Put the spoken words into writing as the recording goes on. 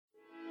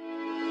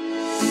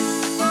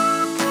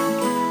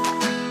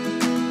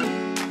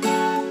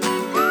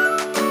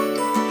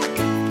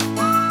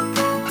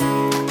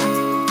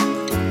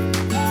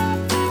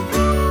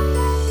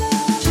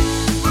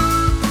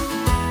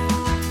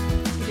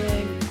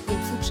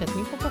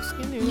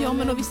påsken nu. Ja,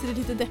 men då visst är det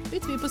lite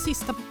deppigt. Vi är på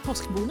sista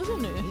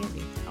påskbonusen nu.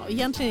 Ja,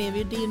 egentligen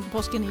är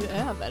påsken är ju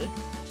över.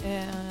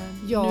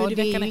 Ja, nu är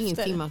det är ju efter.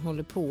 ingenting man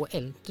håller på och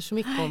älter så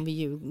mycket om vid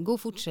jul.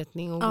 God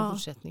fortsättning och god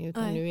fortsättning.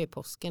 Utan nu är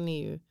påsken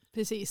är ju...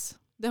 Precis.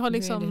 Det har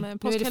liksom,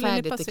 påskhelgen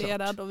är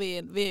passerad och vi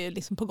är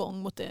liksom på gång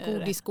mot det.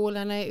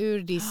 Godisskålarna är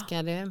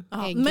urdiskade,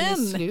 äggen men, är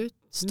slut.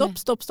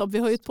 Stopp. Vi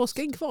har ju ett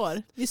påskägg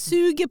kvar. Vi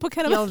suger på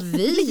karamell. Ja,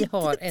 vi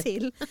har ett.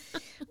 Till.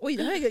 Oj,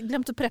 det har jag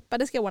glömt att preppa.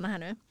 Det ska jag ordna här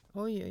nu.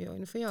 Oj.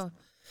 Nu får jag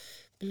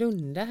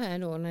blunda här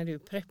då när du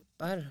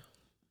preppar.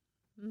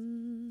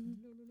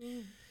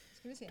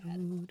 Ska vi se här.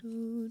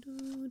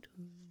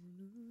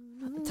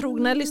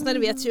 Trogna lyssnare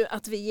vet ju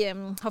att vi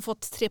har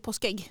fått 3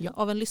 påskägg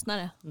av en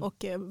lyssnare.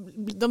 Och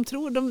de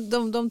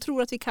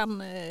tror att vi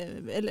kan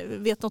eller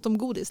vet något om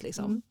godis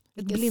liksom.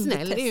 Ett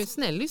blindtest. Det är ju en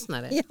snäll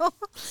lyssnare. Ja.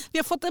 Vi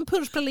har fått en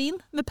punschpralin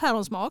med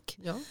päronsmak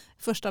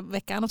första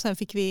veckan och sen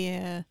fick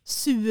vi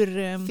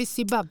sur...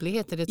 Fizzy Bubbly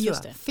heter det, tror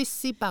Just jag. det.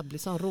 Fizzy Bubbly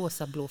som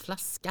rosa blå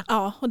flaska.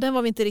 Ja, och den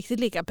var vi inte riktigt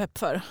lika pepp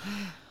för.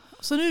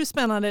 Så nu är det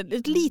spännande.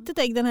 Ett litet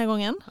ägg den här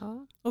gången.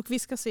 Ja. Och vi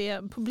ska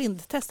se på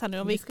blindtest här nu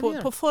om vi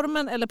på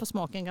formen eller på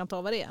smaken kan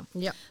ta vad det är.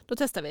 Ja. Då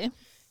testar vi.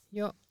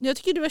 Ja. Jag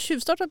tycker du har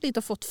tjuvstartat lite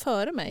och fått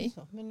före mig.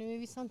 Men nu är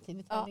vi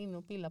samtidigt här inne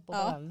och pillar på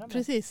varandra.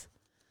 Precis.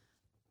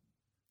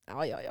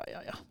 Ja.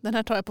 Den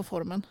här tar jag på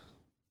formen.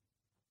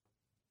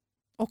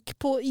 Och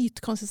på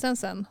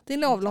ytkonsistensen. Det är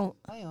en avlång,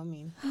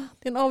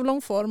 det är en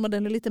avlång form och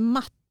den är lite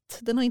matt.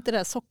 Den har inte det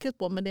här sockret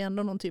på, men det är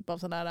ändå någon typ av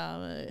sån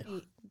där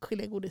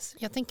gelégodis.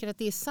 Jag tänker att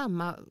det är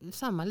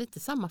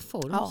samma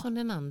form som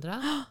den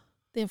andra.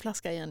 Det är en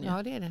flaska igen.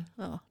 Ja, det är det.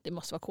 Ja, det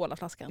måste vara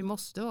kolaflaskan. Det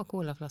måste vara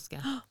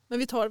kolaflaska.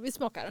 Men vi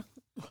smakar.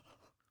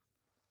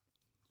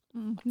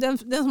 Den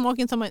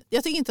smaken som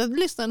jag tycker inte att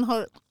lyssnaren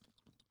har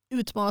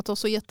utmanat oss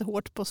så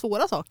jättehårt på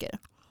svåra saker.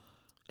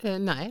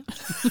 Nej.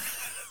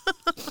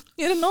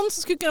 Är det någon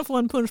som skulle kunna få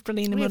en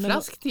punschpralin i munnen? Det är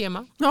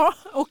flasktema. Ja,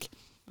 och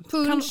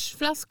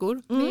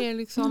punschflaskor. Det är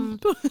liksom...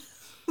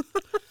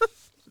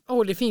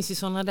 det finns ju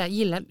sådana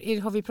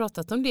där. Har vi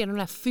pratat om det? De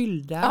där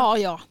fyllda?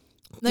 Ja.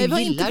 Nej,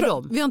 du gillar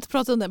dem? Vi har inte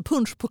pratat om den.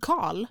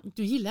 Punschpokal.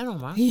 Du gillar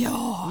dem, va?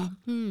 Ja.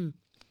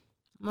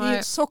 Det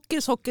är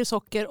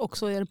socker och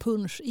så är det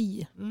punsch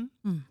i.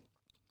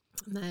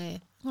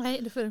 Nej,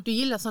 du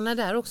gillar såna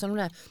där också.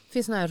 Det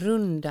finns såna här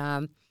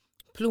runda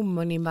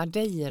plommon i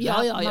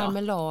madeira,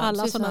 marmelad.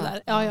 Alla såna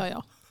där.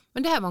 Ja.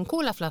 Men det här var en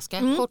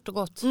kolaflaska, kort och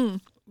gott.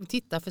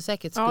 Titta för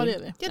säkerhets skull. Ja, det är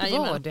det. Ja, det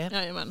var det.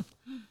 Jajamän.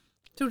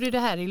 Tror du det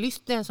här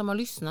är den som har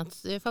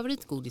lyssnat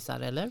favoritgodisar,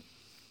 eller?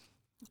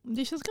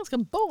 Det känns ganska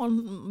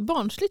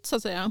barnsligt så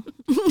att säga.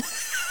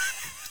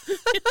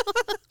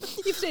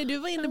 I och för sig, du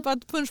var inne på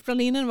att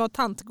punschpralinen var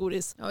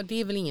tantgodis. Ja, det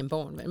är väl ingen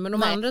barnvän. Men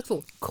de andra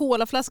två.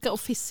 Kolaflaska och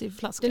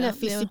fizzyflaska. Den där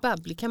Fizzy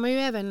Bubbly kan man ju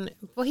även...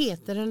 Vad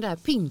heter den där?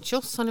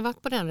 Pinchos. Har ni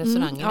varit på den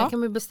restaurangen? Där kan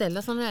man ju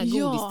beställa sådana här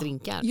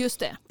godisdrinkar. Just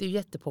det. Det är ju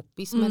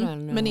jättepoppis med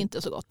den. Men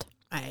inte så gott.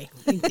 Nej,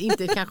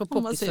 inte kanske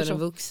poppis för en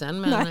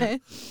vuxen.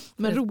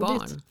 Men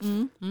roligt.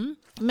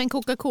 Men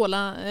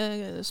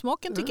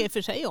Coca-Cola-smaken tycker jag i och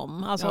för sig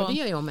om. Alltså... Ja, det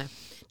gör jag med.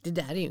 Det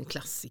där är ju en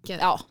klassiker.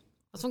 Ja.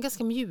 Alltså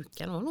ganska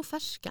mjuka, de var nog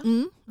färska.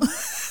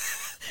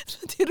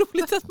 Det är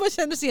roligt att man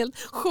känner sig helt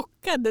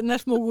chockad när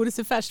smågodis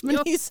är färskt, men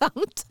det är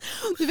sant.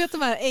 Du vet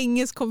de här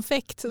engelsk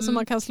konfekt som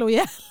man kan slå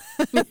ihjäl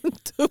en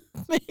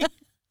tupp med.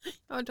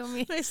 Ja, de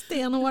är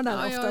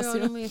stenhårda oftast.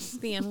 Ja, de är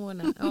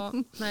stenhårda. Ja,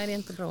 nej, det är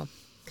inte bra.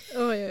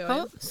 Oj.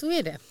 Ja, så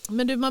är det.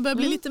 Men man börjar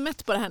bli lite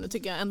mätt på det här nu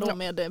tycker jag ändå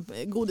med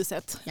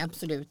godiset. Ja,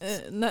 absolut.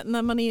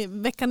 När man är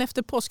veckan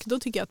efter påsk, då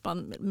tycker jag att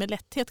man med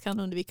lätthet kan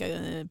undvika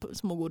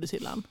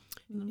smågodishyllan.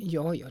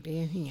 Ja, det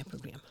är inga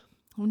problem.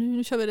 Och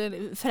nu kör vi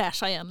det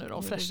fräscha igen nu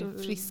då.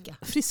 Friska.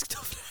 Friskt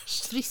och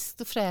fräscht.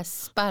 Friskt och fräscht,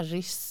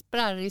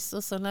 sparris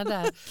och sådana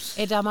där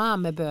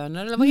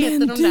edamamebönor. Eller vad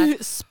heter de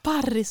där?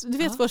 Sparris. Du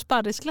vet vår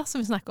sparrisklass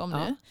som vi snackade om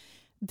nu?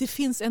 Det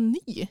finns en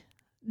ny.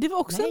 Det var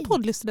också en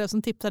poddlyssnare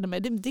som tipsade mig.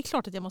 Det är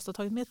klart att jag måste ha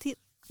tagit med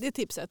det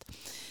tipset.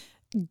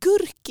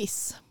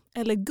 Gurkis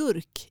eller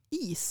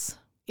gurkis.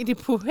 Är det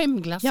på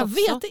hemglass jag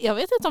också? Jag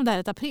vet inte om det här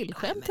är ett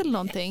aprilskämt eller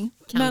någonting.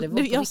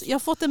 Men jag har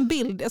fått en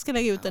bild. Jag ska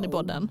lägga ut den i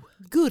podden.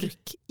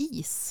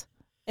 Gurkis.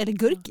 Eller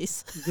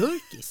gurkis.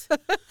 Gurkis?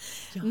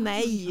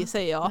 Nej,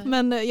 säger jag.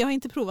 Men jag har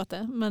inte provat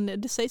det.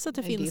 Men det sägs att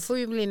det finns. Det får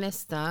ju bli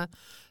nästa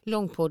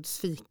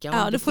långpoddsfika.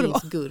 Ja, det får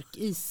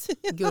finns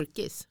det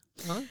gurkis.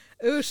 Ja.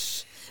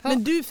 Usch.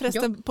 Men du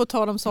förresten, på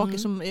tal om saker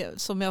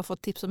som jag har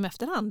fått tips om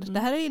efterhand. Det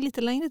här är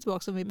lite längre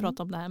tillbaka som vi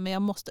pratade om det här. Men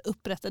jag måste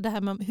upprätta det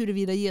här med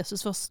huruvida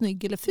Jesus var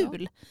snygg eller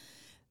ful. Ja.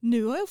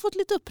 Nu har jag fått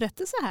lite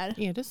upprättelse här.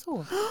 Är det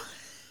så?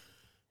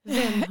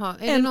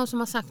 Är det någon som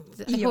har sagt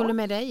jag håller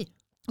med dig?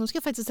 Nu ska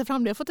jag faktiskt ta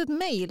fram det. Jag har fått ett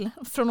mejl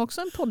från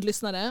också en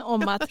poddlyssnare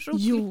om att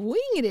jo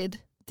Ingrid,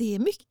 det är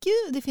mycket,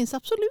 det finns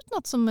absolut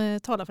något som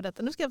talar för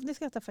detta. Nu ska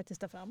jag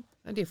faktiskt ta fram.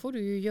 Ja, det får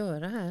du ju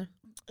göra här.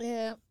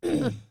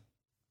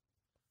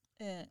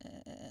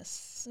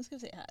 Nu ska vi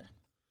se här.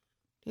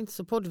 Det är inte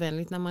så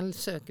poddvänligt när man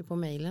söker på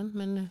mejlen.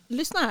 Men...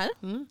 Lyssna här.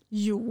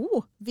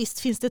 Jo, visst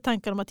finns det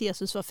tankar om att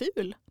Jesus var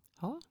ful.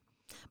 Ja.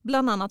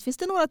 Bland annat finns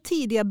det några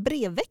tidiga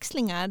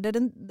brevväxlingar där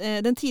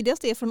den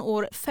tidigaste är från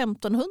år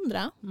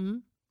 1500.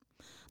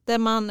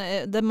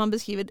 Där man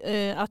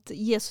beskriver att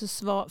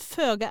Jesus var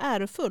föga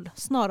ärofull,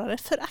 snarare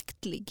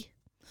föraktlig.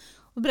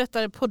 Och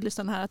berättar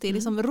poddlyssnaren här att det är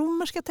liksom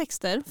romerska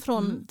texter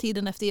från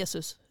tiden efter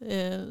Jesus.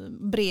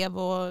 Brev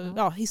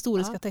och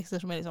historiska texter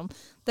som är liksom,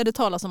 där det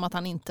talas om att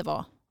han inte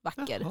var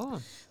vacker.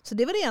 Jaha. Så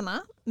det var det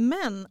ena.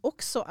 Men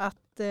också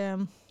att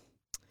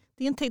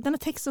det är den här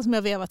texten som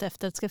jag vevat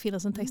efter att det ska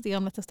finnas en text i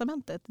Gamla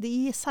testamentet. Det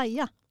är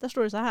Jesaja. Där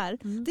står det så här.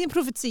 Det är en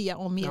profetia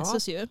om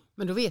Jesus ju.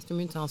 Men då vet de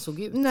ju inte hur han såg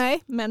ut.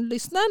 Nej, men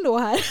lyssna ändå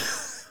här.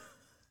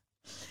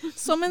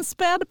 Som en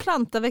späd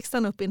planta växte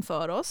han upp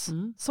inför oss.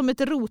 Som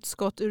ett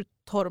rotskott ur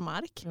torr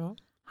mark. Ja.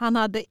 Han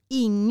hade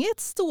inget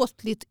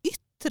ståtligt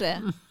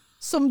yttre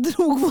som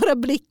drog våra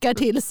blickar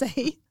till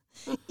sig.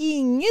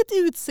 Inget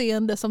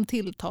utseende som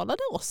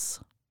tilltalade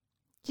oss.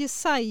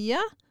 Jesaja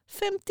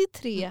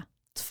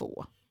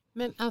 53:2.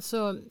 Men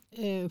alltså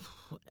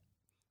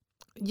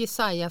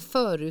Jesaja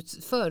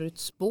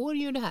förutspår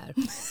ju det här.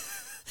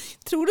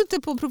 Tror du inte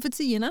på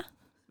profetierna?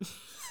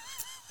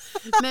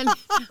 Men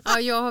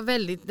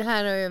det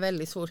här har jag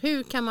väldigt svårt.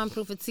 Hur kan man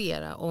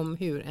profetera om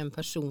hur en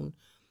person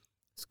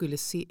skulle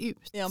se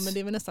ut? Ja, men det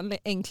är väl nästan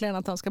enklare än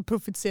att han ska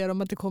profetera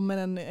om att det kommer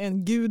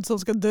en gud som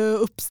ska dö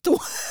och uppstå.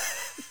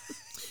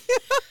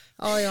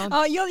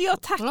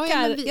 Jag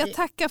tackar. Jag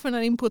tackar för den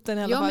här inputen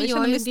i alla fall. Jag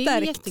känner mig stärkt. Det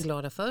är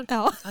jätteglada för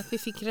att vi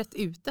fick rätt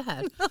ut det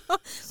här.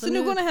 Så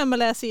nu går ni hem och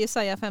läser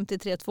Jesaja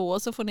 53:2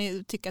 och så får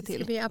ni tycka till.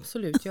 Det ska vi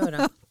absolut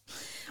göra.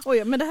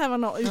 Oj, men det här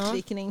var en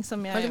utvikning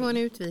som jag... Ja, det var en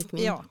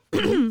utvikning. Ja.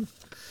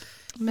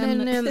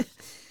 Men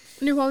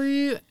nu har vi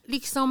ju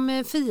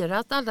liksom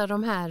firat alla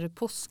de här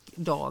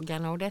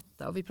påskdagarna och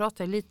detta. Och vi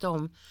pratade lite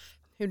om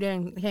hur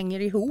det hänger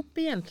ihop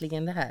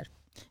egentligen det här.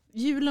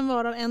 Julen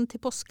varar en till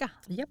påska.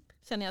 Japp.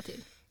 Känner jag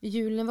till.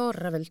 Julen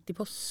varar väl till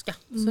påska.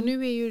 Så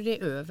nu är ju det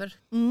över.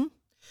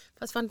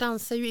 Fast man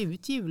dansar ju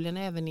ut julen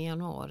även i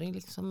januari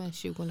liksom med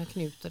 20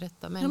 Knut och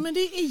detta. Men... Ja, men det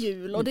är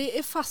jul och det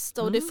är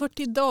fasta och det är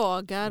 40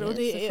 dagar. Och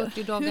det är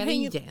 40 dagar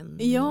igen.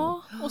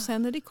 Ja, och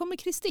sen när det kommer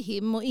Kristi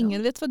him och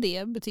ingen vet vad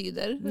det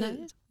betyder.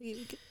 Nej.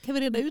 Kan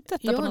vi reda ut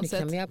detta på något sätt? Ja,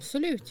 det kan vi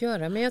absolut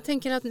göra. Men jag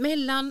tänker att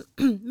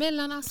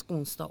mellan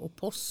askonsdag och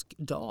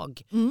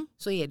påskdag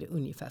så är det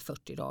ungefär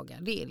 40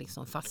 dagar. Det är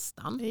liksom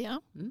fastan.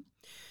 Ja.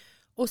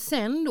 Och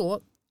sen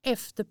då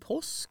efter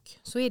påsk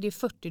så är det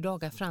 40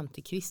 dagar fram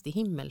till Kristi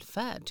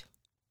himmelfärd.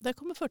 Där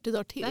kommer 40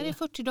 dagar till. Där är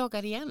 40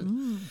 dagar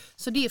igen.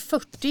 Så det är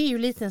 40 är ju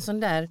lite en sån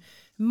där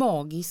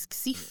magisk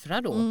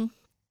siffra då.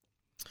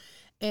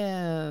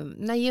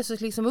 När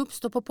Jesus liksom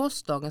uppstår på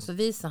påskdagen så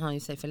visar han ju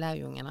sig för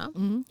lärjungarna.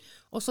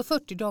 Och så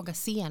 40 dagar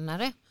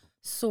senare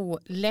så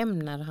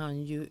lämnar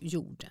han ju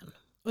jorden.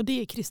 Och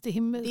det är Kristi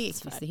himmelsfärd. Det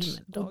är Kristi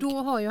himmel. Och då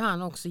har ju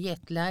han också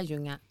gett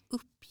lärjungar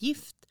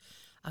uppgift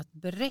att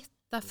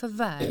berätta för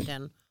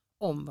världen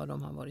om vad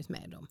de har varit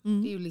med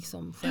om. Det är ju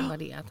liksom själva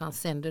det att han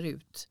sänder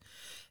ut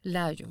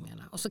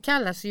lärjungarna. Och så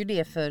kallas ju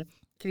det för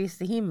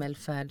Kristi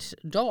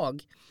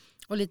himmelfärdsdag.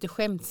 Och lite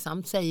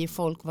skämtsamt säger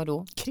folk vad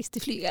då? Kristi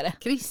flygare.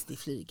 Kristi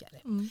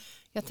flygare.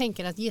 Jag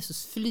tänker att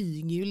Jesus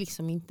flyger ju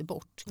liksom inte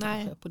bort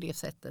kanske på det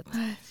sättet.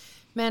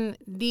 Men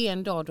det är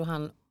en dag då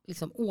han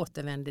liksom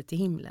återvänder till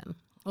himlen.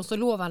 Och så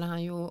lovade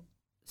han ju att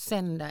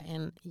sända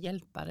en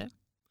hjälpare,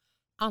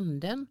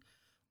 anden.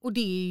 Och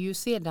det är ju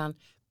sedan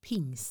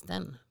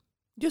pingsten.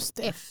 Just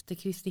det. Efter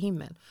Kristi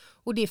himmel.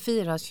 Och det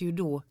firas ju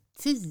då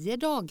 10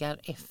 dagar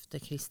efter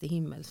Kristi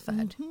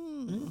himmelsfärd.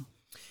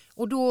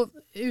 Och då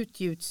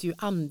utgjuts ju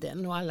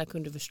anden och alla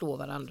kunde förstå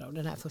varandra och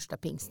den här första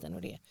pingsten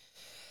och det.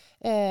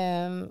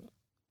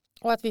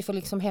 Och att vi får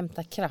liksom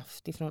hämta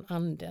kraft ifrån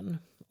anden.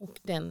 Och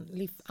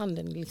den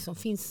anden liksom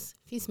finns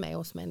med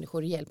oss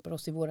människor och hjälper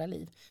oss i våra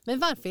liv. Men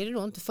varför är det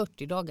då inte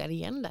 40 dagar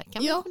igen där?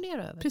 Kan man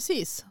fundera över.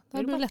 Precis.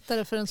 Det blir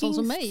lättare för en sån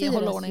som mig att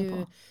hålla ordning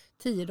på.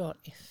 10 dagar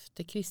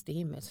efter Kristi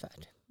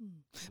himmelsfärd.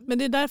 Men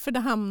det är därför det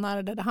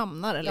hamnar där det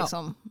hamnar.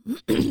 Liksom.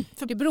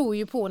 För det beror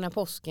ju på när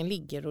påsken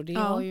ligger och det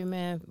har ju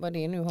med vad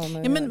det nu har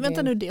med. Ja, men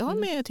vänta nu, det har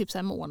med typ så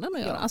här månen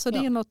att göra. Alltså det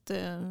är något det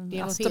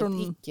är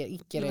något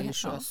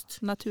icke-religiöst.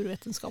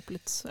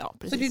 Naturvetenskapligt. Ja,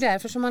 precis. Så det är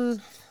därför som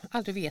man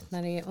aldrig vet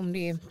när om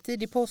det är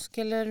tidig påsk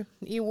eller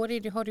i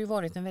år har det ju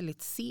varit en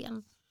väldigt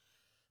sen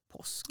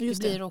påsk. Det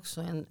blir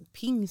också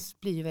pingst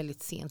blir ju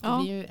väldigt sent. Det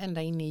blir ju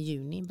ända in i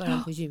juni.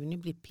 Början på juni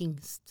blir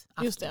pingst.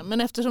 Just det,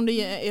 men eftersom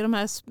det är de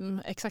här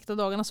exakta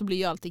dagarna så blir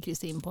ju alltid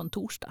Kristi in på en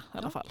torsdag i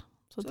alla fall.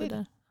 Så det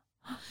där.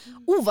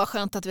 Vad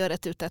skönt att vi har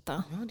rätt ut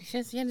detta. Ja, det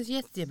kändes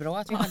jättebra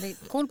att vi hade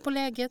koll på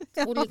läget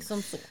och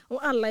liksom så.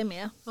 Och alla är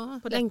med på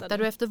detta. Längtar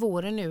du efter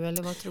våren nu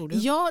eller vad tror du?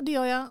 Ja, det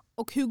gör jag.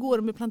 Och hur går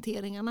det med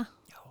planteringarna?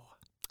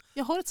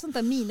 Jag har ett sånt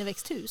där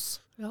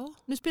miniväxthus. Ja.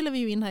 Nu spelar vi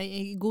ju in här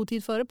i god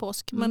tid före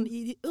påsk. Men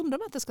undrar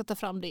om att jag ska ta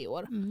fram det i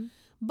år.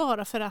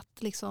 Bara för att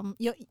liksom,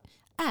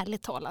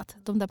 ärligt talat,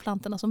 de där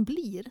plantorna som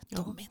blir,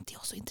 de är inte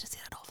jag så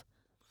intresserad av.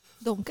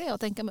 De kan jag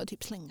tänka mig att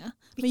typ slänga.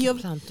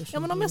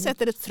 Men om jag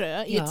sätter ett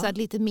frö i ett så här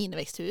litet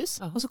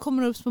miniväxthus och så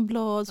kommer det upp små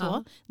blad och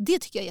så. Det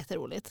tycker jag är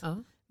jätteroligt.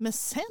 Ja. Men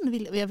sen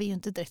vill jag ju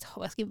inte direkt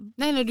ha.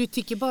 Nej, du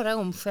tycker bara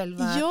om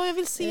själva jag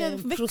vill se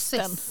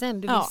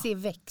processen. Du vill se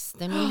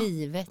växten och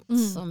livet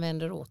som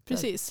vänder åt.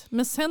 Precis.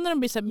 Men sen när de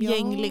blir så här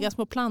gängliga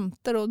små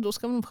planter och då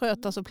ska de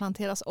skötas och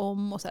planteras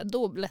om och så här,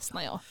 då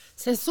ledsnar jag.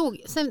 Sen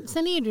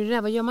är det ju det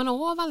där, vad gör man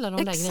av alla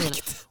de där grejerna?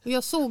 Och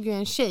jag såg ju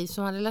en tjej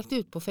som hade lagt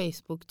ut på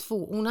Facebook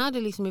hon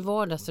hade liksom i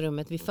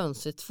vardagsrummet vid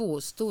fönstret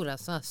 2 stora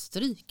så här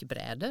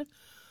strykbrädor.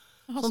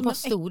 Som bara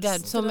stod där.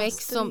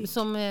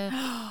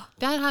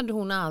 Där hade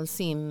hon all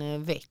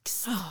sin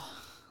växt.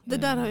 Det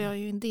där har jag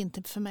ju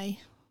inte för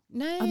mig.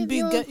 Nej, att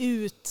bygga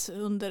ut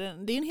under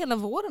det är en hela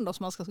våren då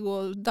som man ska gå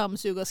och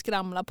dammsuga och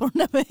skramla på den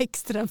där med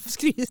extra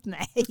skryt.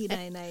 Nej.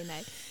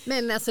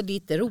 Men alltså det är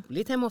inte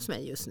roligt hemma hos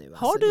mig just nu.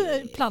 Har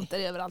du plantor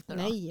överallt nu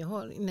då?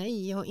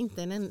 Nej, jag har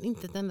inte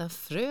ett enda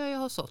frö jag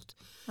har sått.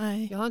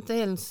 Nej. Jag har inte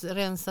ens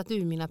rensat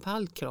ur mina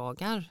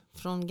pallkragar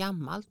från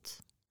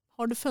gammalt.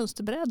 Har du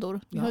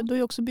fönsterbrädor? Ja. Du har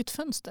ju också bytt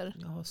fönster.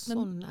 Jag har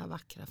sådana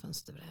vackra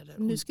fönsterbrädor.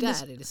 Nu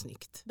där är det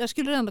snyggt. Där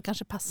skulle det ändå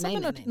kanske passa.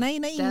 Nej,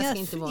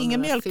 inga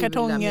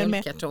mjölkkartonger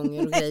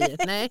och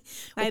grejer. Nej.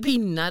 Och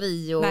pinnar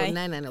i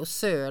och och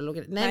söl och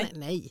grejer.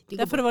 Nej.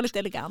 Där får det vara lite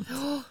elegant.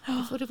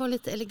 Då får det vara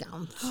lite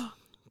elegant.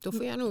 Då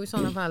får jag nog i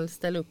sådana fall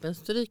ställa upp en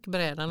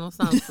strykbräda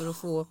någonstans för att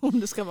få... Om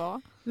det ska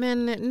vara.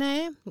 Men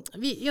nej,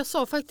 jag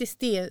sa faktiskt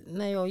det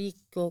när jag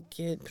gick och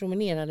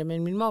promenerade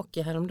med min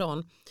make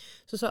häromdagen.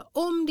 Så sa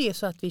om det är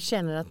så att vi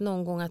känner att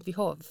någon gång att vi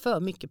har för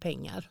mycket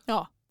pengar.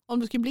 Ja, om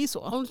det skulle bli så.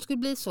 Om det skulle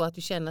bli så att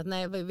vi känner att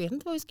nej, vi vet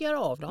inte vad vi ska göra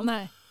av dem.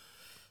 Nej.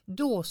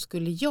 Då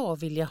skulle jag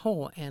vilja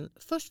ha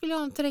först vill jag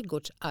ha en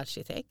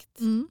trädgårdsarkitekt.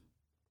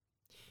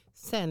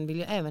 Sen vill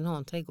jag även ha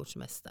en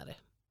trädgårdsmästare.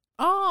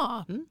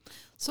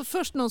 Så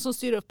först någon som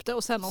styr upp det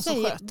och sen någon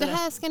som sköter det. Det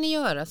här ska ni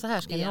göra, så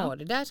här ska ni ha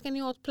det. Där ska ni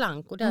ha ett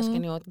plank och där ska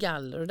ni ha ett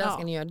galler och där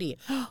ska ni göra det.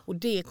 Och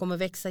det kommer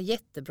växa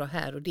jättebra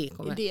här och det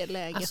kommer... I det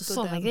läget. Alltså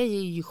sådana grejer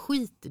är ju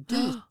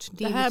skitdyrt.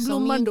 Det här liksom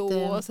blommar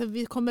då och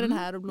så kommer den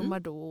här och blommar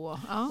då.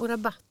 Och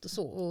rabatt och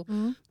så.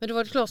 Men det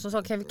var det Claes som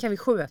sa, kan vi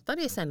sköta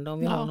det sen då om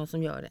vi har någon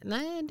som gör det?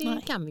 Nej,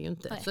 det kan vi ju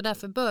inte. Så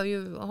därför bör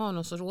ju ha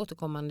någon sorts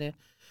återkommande...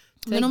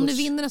 Men om du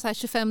vinner så här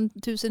 25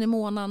 000 i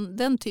månaden,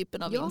 den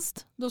typen av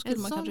vinst, då skulle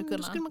man kanske kunna...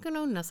 Då skulle man kunna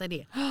unna sig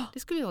det. Det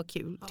skulle vara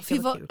kul.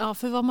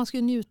 För vad man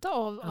skulle njuta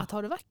av att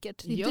ha det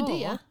vackert. Inte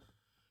det.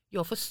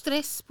 Jag får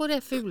stress på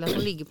det fula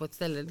som ligger på ett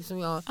ställe.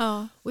 Liksom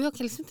och jag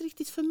kan liksom inte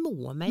riktigt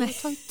förmå mig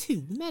att ta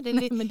itu med det.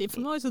 Nej, men det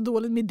får man ju så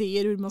dåligt med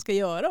idéer hur man ska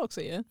göra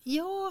också ju.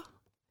 Ja,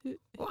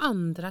 och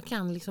andra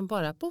kan liksom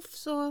bara puff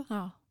så...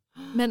 Ja.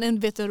 Men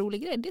en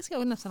rolig grej, det ska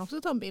jag nästan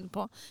också ta en bild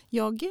på.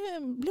 Jag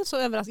blev så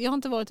överraskad. Jag har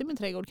inte varit i min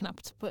trädgård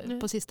knappt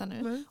på sista nu.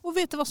 Nej. Och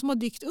vet du vad som har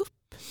dykt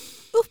upp?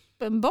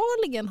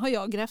 Uppenbarligen har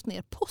jag grävt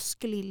ner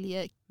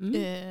påsklilje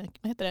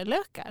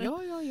lökar.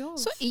 Ja.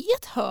 Så i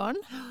ett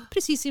hörn,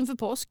 precis inför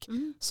påsk,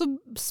 så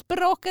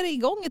sprakar det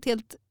igång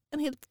en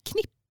helt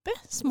knippe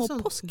små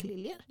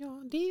påskliljor.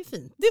 Ja, det är ju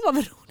fint. Det var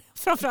väl roligt.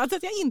 Framförallt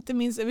att jag inte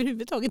minns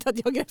överhuvudtaget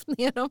att jag grävt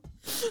ner dem.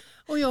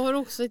 Och jag har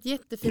också ett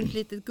jättefint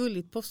litet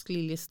gulligt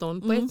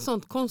påskliljestånd på ett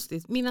sånt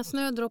konstigt. Mina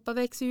snödroppar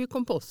växer ju i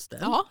komposten.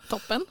 Ja,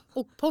 toppen.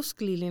 Och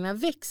påskliljorna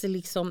växer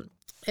liksom,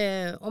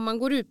 om man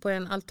går ut på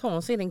en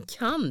altan så är det en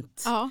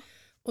kant. Ja.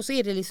 Och så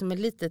är det liksom ett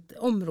litet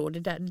område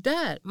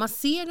där. Man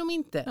ser dem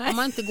inte. Nej. Om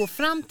man inte går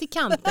fram till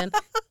kanten,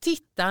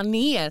 tittar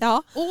ner.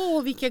 Ja.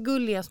 Vilka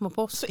gulliga små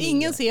påskliljor. Så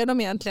ingen ser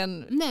dem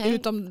egentligen,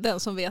 utom den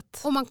som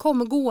vet. Om man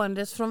kommer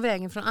gåendes från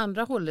vägen från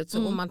andra hållet,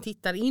 så om man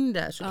tittar in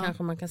där så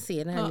kanske man kan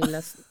se det här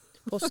lilla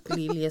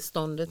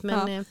påskliljeståndet.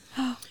 Men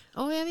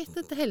jag vet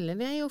inte heller.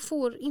 Nej, jag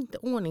får inte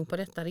ordning på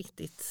detta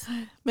riktigt.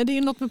 Men det är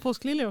ju något med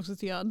påskliljor också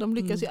tycker jag. De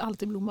lyckas ju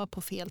alltid blomma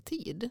på fel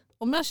tid.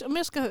 Om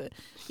jag ska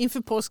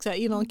inför påsk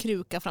i någon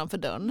kruka framför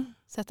dörren,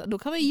 då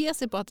kan man ge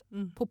sig på att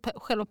på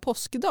själva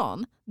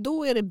påskdagen,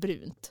 då är det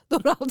brunt. Då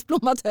har allt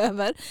blommat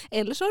över.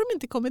 Eller så har de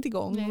inte kommit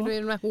igång. Nej, då är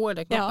det de här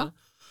hårda knapparna.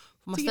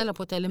 Får man ställa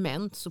på ett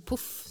element så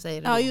puff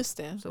säger det. Ja, just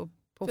det. Så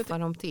puffar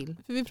de till.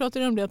 För vi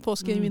pratade om det att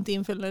påsken ju inte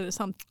inföll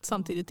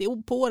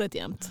samtidigt på året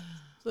jämt.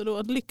 Så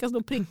då lyckas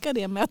de pricka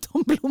det med att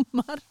de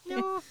blommar.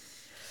 Ja.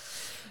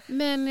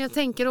 Men jag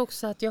tänker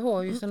också att jag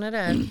har ju såna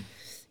där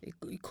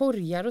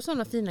korgar och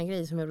sådana fina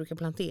grejer som jag brukar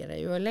plantera.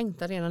 Jag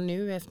längtar redan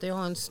nu efter jag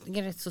har en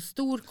rätt så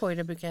stor korg där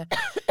jag brukar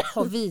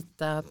ha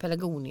vita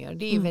pelargonier.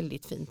 Det är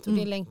väldigt fint och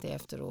det längtar jag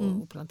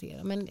efter att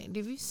plantera. Men det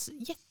är ju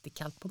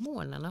jättekallt på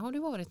morgnarna har det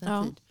varit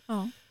en tid.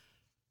 Ja.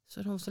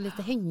 Så de ser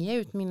lite hängiga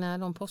ut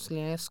de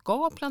påskliljor jag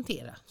ska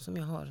plantera som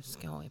jag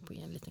ska ha på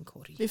en liten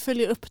korg. Vi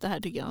följer upp det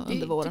här tycker jag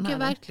under våren här.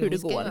 Verkligen hur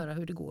det går. Göra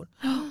hur det går.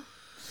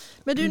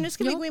 Men du, nu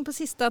ska vi gå in på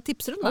sista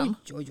tipsrundan.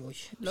 Oj.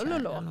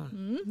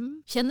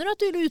 Känner du att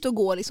du är ute och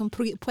går liksom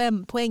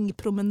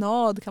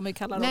poängpromenad kan vi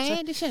kalla det också?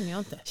 Nej, det känner jag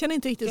inte. Känner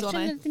inte riktigt jag så?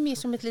 Jag känner det mer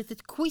som ett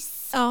litet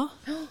quiz. Ja.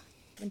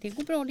 Men det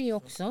går bra det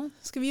också.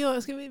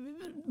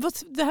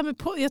 Det här med,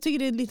 jag tycker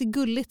det är lite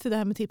gulligt det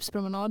här med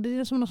tipspromenad. Det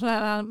är som något sån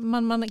här,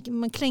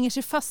 man klänger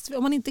sig fast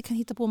om man inte kan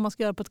hitta på vad man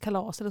ska göra på ett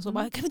kalas eller så.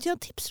 Bara, kan vi inte göra en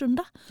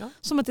tipsrunda? Ja.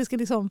 Som att det ska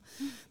liksom,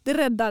 det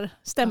räddar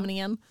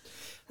stämningen.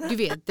 Ja. Du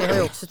vet, det har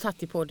jag också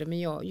tagit i podden, men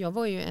jag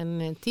var ju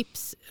en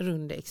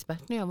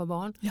tipsrundeexpert när jag var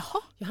barn.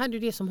 Jaha. Jag hade ju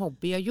det som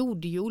hobby. Jag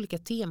gjorde ju olika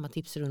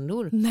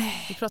tematipsrundor.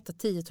 Nej. Vi pratade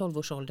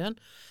 10-12-årsåldern.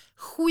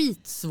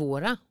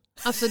 Skitsvåra.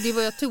 Alltså det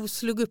var jag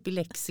slog upp i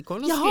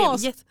lexikon och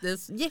skrev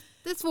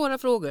jättesvåra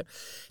frågor.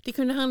 Det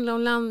kunde handla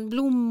om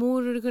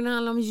blommor, det kunde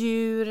handla om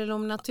djur eller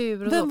om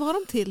natur. Och vem var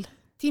de till?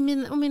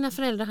 Om mina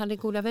föräldrar hade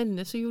goda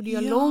vänner så gjorde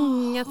jag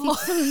långa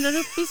tipsrundor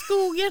uppe i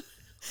skogen.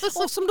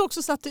 Och som du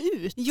också satte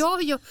ut?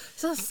 Ja, jag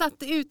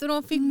satte ut och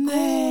de fick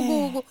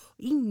gå.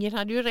 Ingen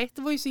hade ju rätt,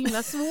 det var ju så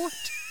himla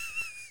svårt.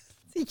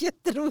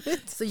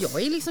 Jätteroligt. Så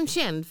jag är liksom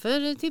känd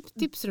för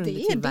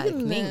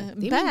tipsrundetillverkning. Det är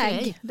din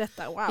bag.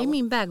 Detta, wow. Det är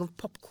min bag of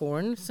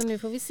popcorn. Så nu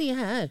får vi se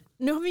här.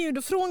 Nu har vi ju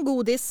då från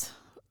godis.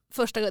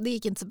 Det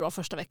gick inte så bra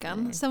första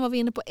veckan. Nej. Sen var vi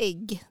inne på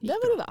ägg. Där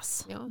var du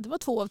vass. Ja. Det var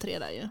 2 av 3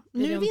 där ju.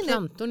 Nu är vi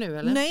plantor nu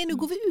eller? Nej, nu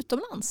går vi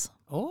utomlands.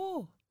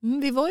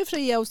 Vi var ju för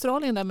i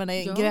Australien där med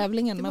den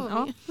grävlingen.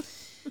 Men,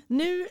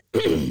 Nu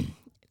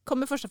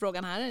kommer första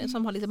frågan här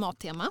som har lite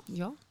mattema.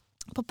 Ja.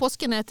 På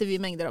påsken äter vi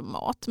mängder av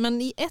mat,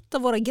 men i ett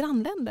av våra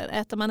grannländer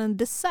äter man en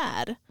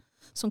dessert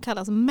som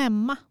kallas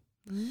memma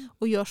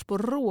och görs på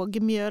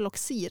rågmjöl och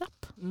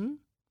sirap.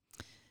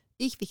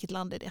 I vilket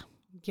land är det?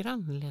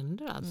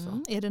 Grannländer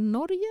alltså? Är det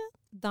Norge,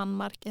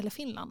 Danmark eller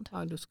Finland?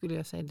 Ja, då skulle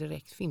jag säga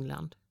direkt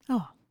Finland.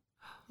 Ja,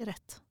 det är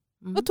rätt.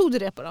 Vad tog du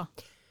det på då?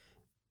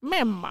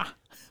 Memma.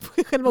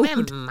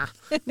 Memma.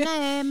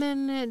 Nej,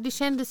 men det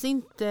kändes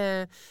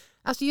inte...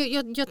 Alltså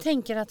jag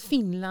tänker att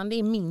Finland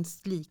är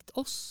minst likt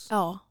oss.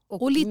 Ja.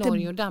 Och lite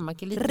Norge och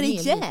Danmark är lite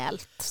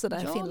rejält sådär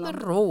Finland.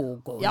 Med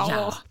råg och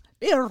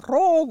det är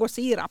råg och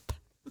sirap.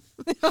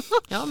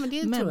 Ja, men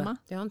det tror jag.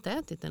 Jag har inte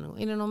ätit den.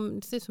 Är det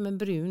det ser ut som en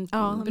brun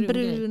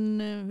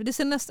det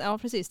ser nästan,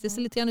 precis. Det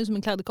ser lite grann ut som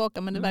en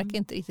kladdkaka, men det verkar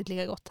inte riktigt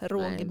lika gott.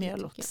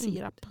 Rågmjöl och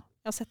sirap.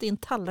 Jag har sett det i en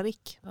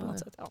tallrik på något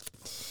sätt. Ja.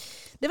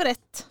 Det var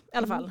rätt i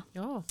alla fall.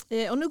 Ja.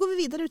 Och nu går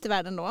vi vidare ut i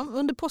världen då.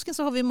 Under påsken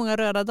så har vi många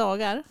röda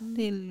dagar.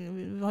 Vi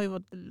har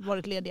ju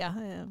varit lediga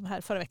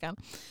här förra veckan.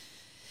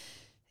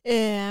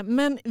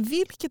 Men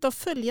vilket av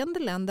följande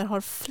länder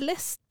har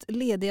flest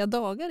lediga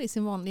dagar i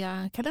sin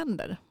vanliga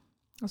kalender?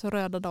 Alltså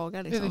röda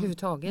dagar. Liksom.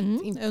 Överhuvudtaget.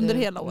 Inte... Under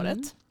hela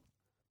året.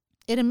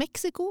 Är det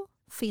Mexiko,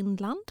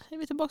 Finland är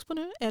vi tillbaka på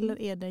nu,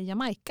 eller är det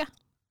Jamaica?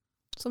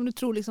 Som du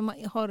tror liksom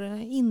har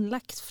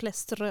inlagt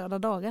flest röda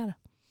dagar.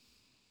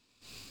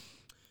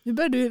 Nu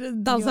börjar du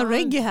dansa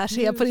reggae här,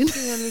 ser jag på din... Nu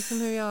ser jag liksom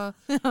hur jag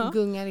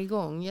gungar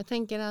igång. Jag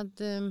tänker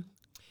att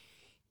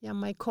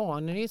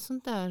jamaikaner är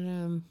sånt där...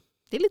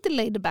 Det är lite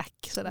laid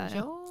back sådär.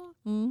 Ja,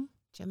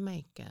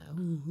 Jamaica.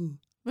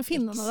 Men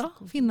finnarna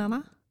då?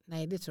 Finnarna?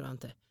 Nej, det tror jag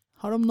inte.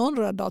 Har de någon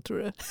röd dag tror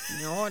du?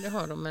 Ja, det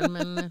har de. Men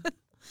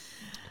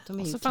de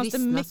är ju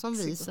kristna som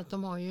vi, så att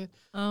de har ju...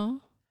 Ja.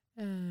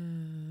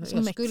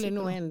 Jag skulle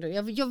nog ändå...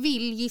 Jag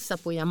vill gissa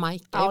på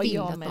Jamaica. Jag vill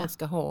att de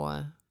ska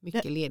ha...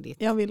 Mycket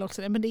ledigt. Jag vill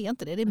också det, men det är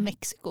inte det. Det är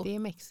Mexiko. Det är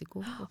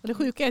Mexiko. Och det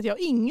sjuka är att jag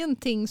har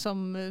ingenting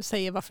som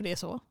säger varför det är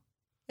så.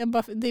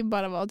 Det är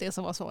bara det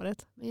som var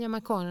svaret. Men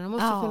jamaicanerna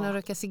måste kunna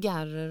röka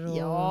cigarrer. Och...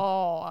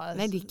 Ja.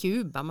 Nej, det är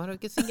Kuba man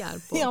röker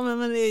cigarr på. Ja,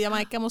 men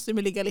Jamaica måste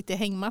ju ligga lite i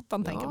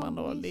hängmattan, tänker man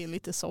då. Det är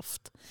lite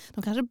soft.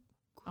 De kanske...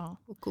 Ja.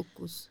 Och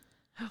kokos.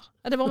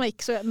 Ja, det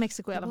var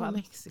Mexiko i alla fall.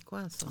 Mexiko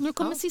alltså. Nu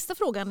kommer sista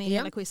frågan i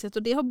hela quizet.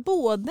 Och det har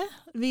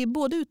vi är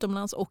både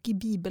utomlands och i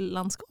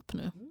bibellandskap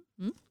nu.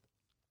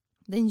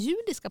 Den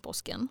judiska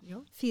påsken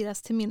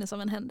firas till minnes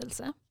av en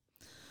händelse.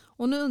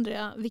 Och nu undrar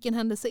jag, vilken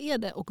händelse är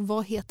det och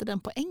vad heter den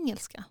på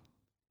engelska?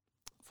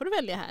 Får du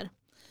välja här.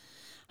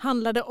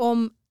 Handlar det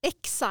om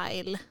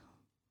exile,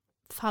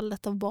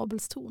 fallet av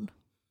Babels torn?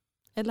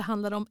 Eller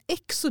handlar det om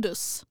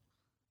Exodus,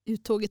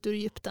 uttåget ur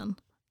Egypten?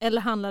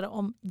 Eller handlar det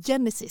om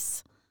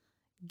Genesis,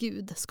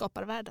 Gud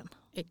skapar världen?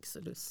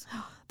 Exodus.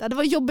 Det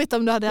var jobbigt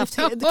om du hade haft...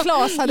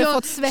 Claes hade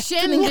fått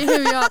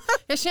svettningar.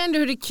 Jag kände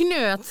hur det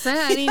knöt sig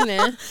här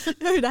inne.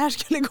 Hur det här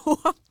skulle gå.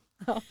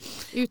 Ja.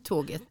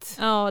 Uttåget.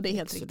 Ja, det är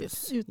helt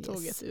riktigt.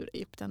 Uttåget ur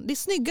Egypten. Det är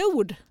snygga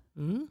ord.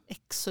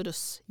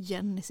 Exodus,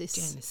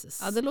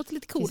 Genesis. Ja, det låter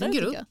lite coolare. Det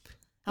är en grupp.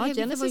 Ja,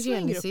 Genesis var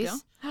en grupp. Ja.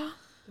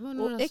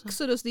 Och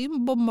Exodus, det är ju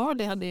Bob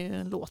Marley hade ju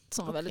en låt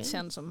som var väldigt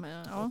känd som...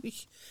 Ja.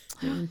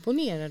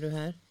 Imponerar du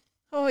här.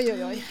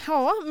 Oj.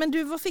 Ja,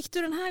 men vad fick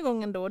du den här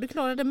gången då? Du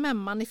klarade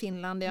memman i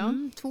Finland,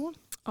 2.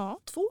 Ja,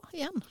 2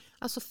 igen.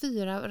 Alltså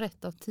 4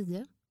 rätt av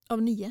 10.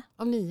 Av 9.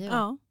 Av 9,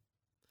 ja.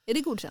 Är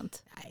det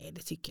godkänt? Nej,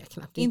 det tycker jag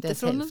knappt. Inte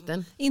ens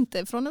hälften.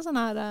 Inte från en sån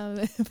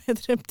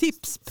här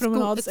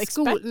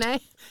tipspromenadsexpert.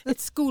 Nej, ett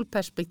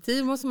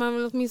skolperspektiv måste man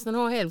väl åtminstone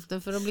ha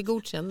hälften för att bli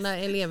godkänd när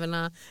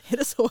eleverna... Är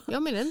det så?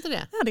 Jag menar inte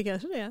det. Ja, det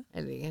kanske det är.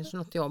 Eller det är kanske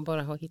något jag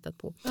bara har hittat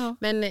på. Ja.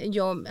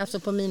 Men alltså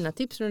på mina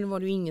tips var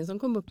det ju ingen som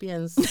kom upp i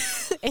ens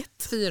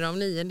 1. 4 av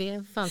 9,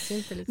 det fanns ju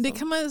inte. Liksom. Det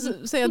kan man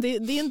säga, det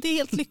är inte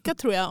helt lyckat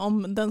tror jag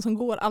om den som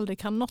går aldrig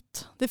kan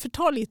något. Det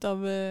förtar lite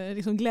av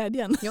liksom,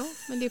 glädjen. Ja,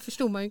 men det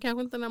förstod man ju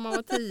kanske inte när man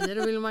var 10.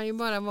 Då vill man ju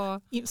bara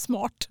vara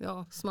smart.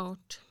 Ja,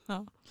 smart.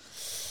 Ja.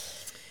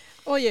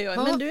 Oj.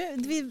 Ja. Men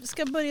vi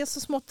ska börja så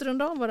smått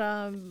runda av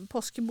våra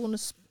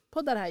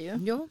påskbonuspoddar här ju.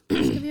 Ja,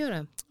 det ska vi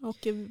göra.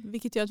 Och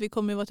vilket gör att vi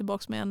kommer vara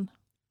tillbaka med en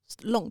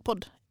lång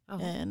podd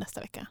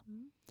nästa vecka.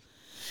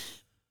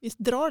 Vi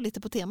drar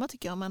lite på tema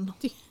tycker jag. Men...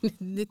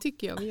 Det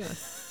tycker jag vi gör.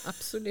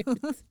 Absolut.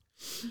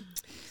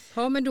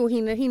 Ja, men då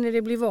hinner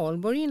det bli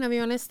valborg innan vi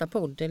har nästa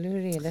podd, eller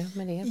hur är det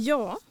med det?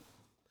 Ja.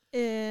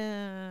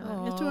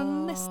 Jag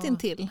tror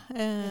nästintill.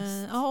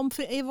 Om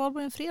är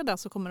valborg en fredag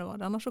så kommer det vara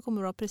det. Annars så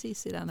kommer det vara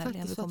precis i den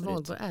helgen vi kommer ut.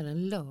 Valborg är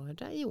en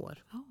lördag i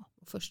år. Ja.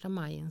 Och 1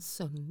 maj en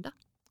söndag.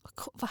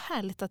 Vad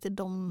härligt att det är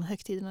de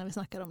högtiderna vi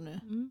snackar om nu.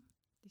 Mm.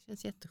 Det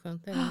känns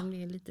jätteskönt även om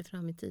det är lite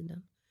fram i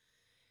tiden.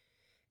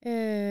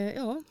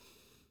 Ja.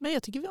 Men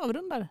jag tycker vi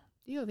avrundar.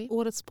 Det gör vi.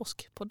 Årets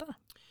påskpoddar.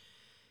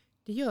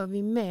 Det gör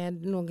vi med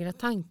några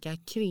tankar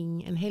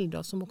kring en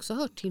helgdag som också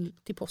hör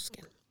till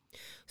påsken.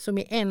 Som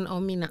är en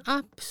av mina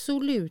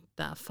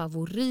absoluta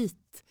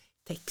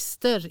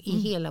favorittexter i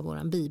hela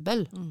våran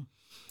bibel. Mm.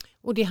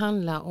 Och det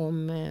handlar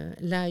om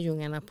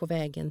lärjungarna på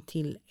vägen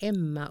till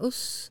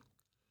Emmaus.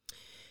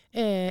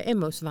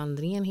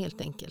 Emmausvandringen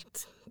helt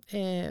enkelt.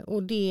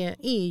 Och det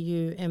är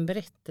ju en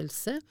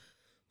berättelse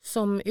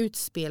som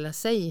utspelar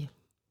sig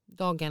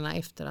dagarna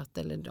efter att,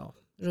 eller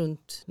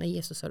runt när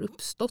Jesus har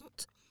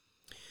uppstått.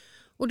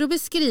 Och då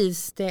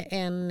beskrivs det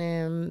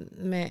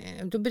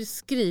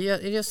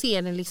jag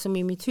ser den liksom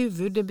i mitt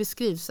huvud, det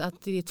beskrivs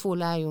att det är 2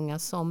 lärjungar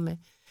som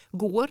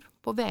går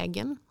på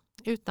vägen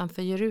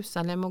utanför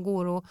Jerusalem och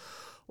går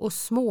och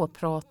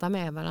småpratar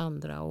med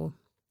varandra och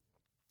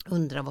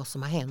undrar vad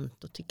som har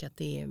hänt och tycker att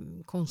det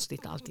är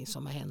konstigt allting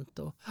som har hänt.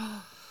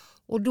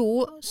 Och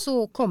då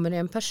så kommer det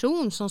en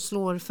person som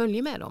slår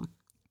följe med dem.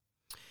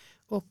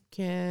 Och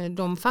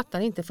de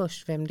fattar inte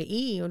först vem det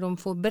är och de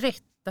får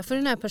berätta för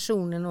den här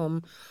personen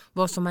om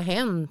vad som har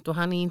hänt och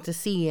han är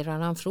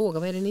intresserad, han frågar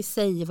vad är det ni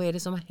säger, vad är det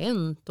som har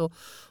hänt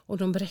och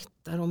de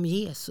berättar om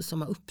Jesus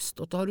som har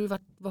uppstått.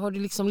 Har du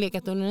liksom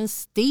legat under en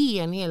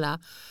sten hela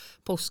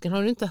påsken,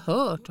 har du inte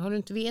hört,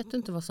 vet du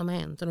inte vad som har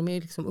hänt och de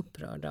är liksom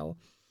upprörda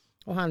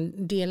och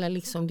han delar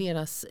liksom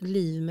deras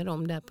liv med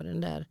dem där på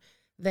den där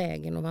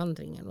vägen och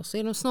vandringen och så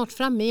är de snart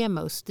framme i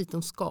Emmaus dit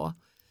de ska.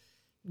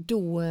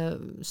 Då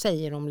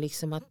säger de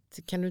liksom att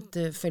kan du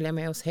inte följa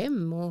med oss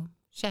hem och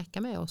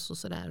käka med oss och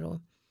sådär.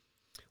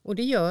 Och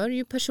det gör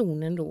ju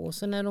personen då.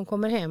 Så när de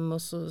kommer hem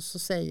och så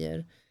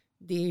säger,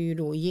 det är ju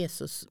då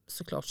Jesus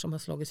såklart som har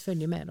slagit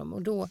följe med dem.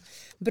 Och då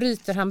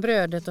bryter han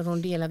brödet och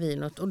de delar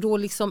vinet. Och då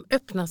liksom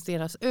öppnas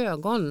deras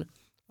ögon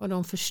och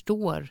de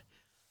förstår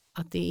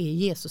att det är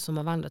Jesus som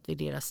har vandrat vid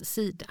deras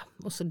sida.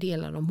 Och så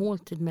delar de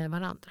måltid med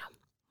varandra.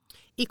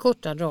 I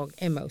korta drag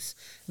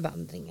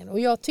Emmaus-vandringen. Och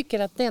jag tycker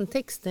att den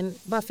texten,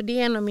 varför det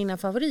är en av mina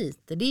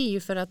favoriter, det är ju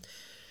för att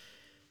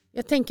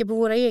jag tänker på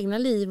våra egna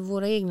liv,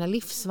 våra egna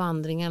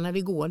livsvandringar när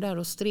vi går där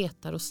och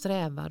stretar och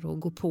strävar och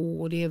går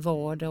på och det är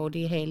vardag och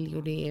det är helg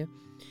och det är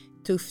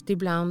tufft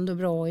ibland och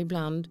bra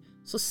ibland.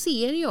 Så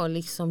ser jag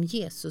liksom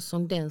Jesus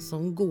som den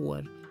som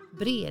går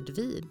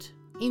bredvid.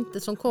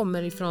 Inte som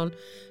kommer ifrån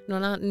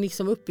någon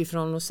liksom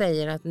uppifrån och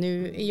säger att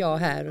nu är jag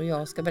här och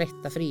jag ska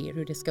berätta för er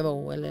hur det ska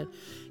vara. Eller,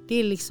 det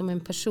är liksom en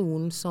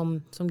person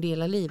som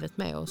delar livet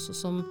med oss och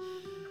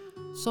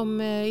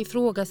som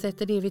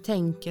ifrågasätter det vi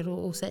tänker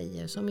och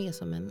säger, som är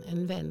som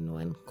en vän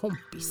och en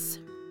kompis.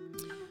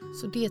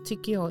 Så det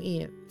tycker jag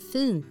är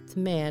fint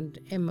med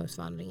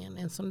Emmausvandringen.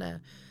 En sån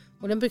där.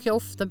 Och den brukar jag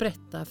ofta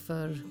berätta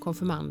för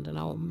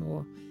konfirmanderna om.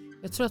 Och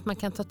jag tror att man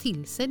kan ta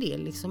till sig det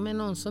liksom, med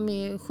någon som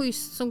är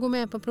schysst, som går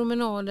med på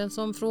promenaden,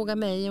 som frågar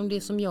mig om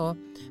det som jag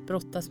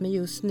brottas med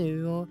just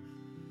nu.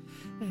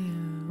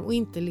 Och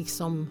inte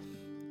liksom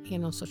är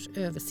någon sorts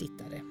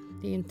översittare.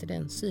 Det är inte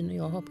den synen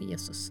jag har på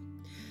Jesus.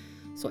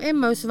 Så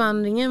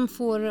Emmausvandringen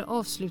får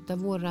avsluta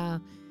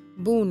våra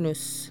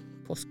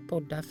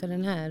bonuspåskpoddar för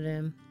den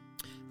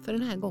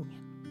här gången.